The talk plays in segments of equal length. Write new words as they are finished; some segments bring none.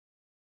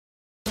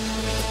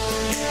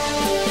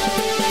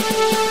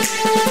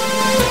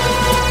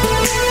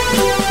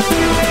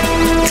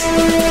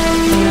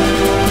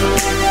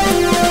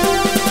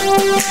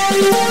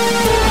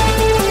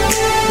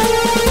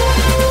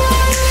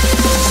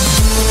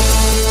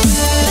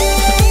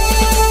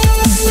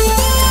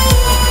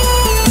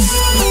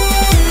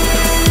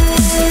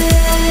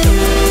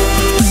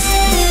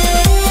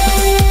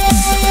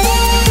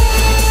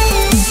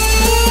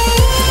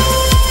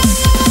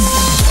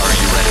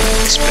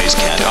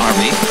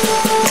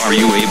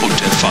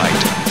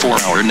for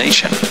our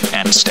nation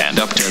and stand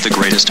up to the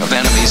greatest of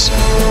enemies.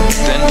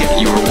 Then get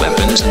your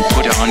weapons and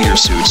put on your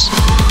suits.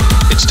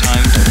 It's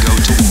time to go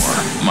to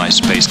war, my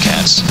space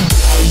cats.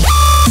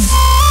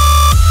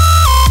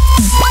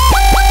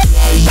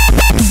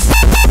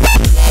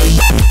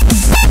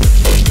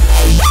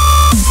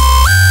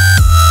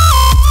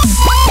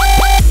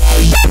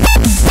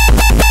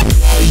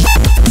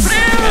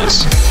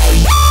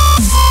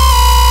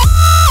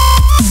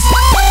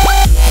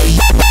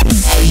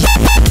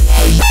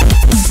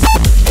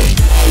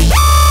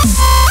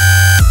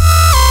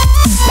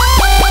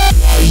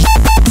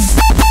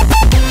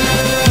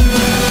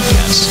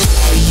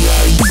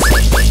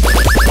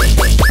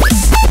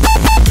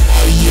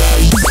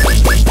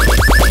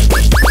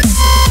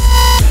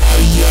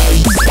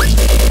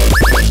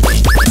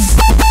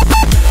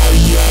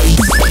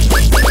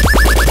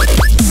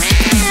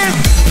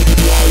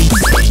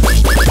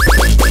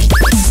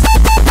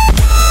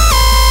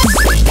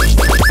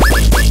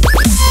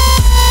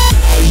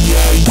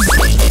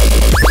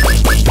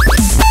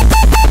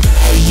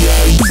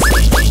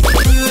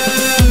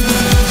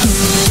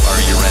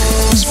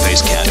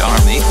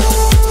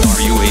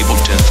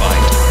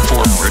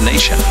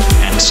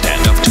 And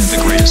stand up to the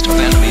greatest of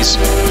enemies.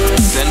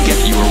 Then get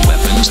your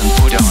weapons and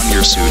put on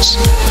your suits.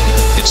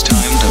 It's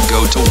time to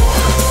go to war.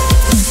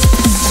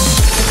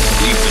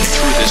 We've been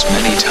through this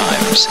many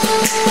times.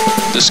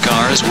 The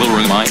scars will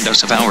remind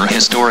us of our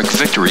historic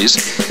victories,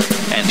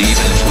 and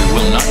even if we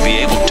will not be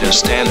able to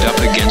stand up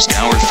against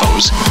our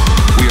foes,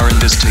 we are in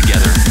this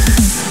together,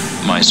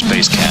 my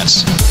space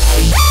cats.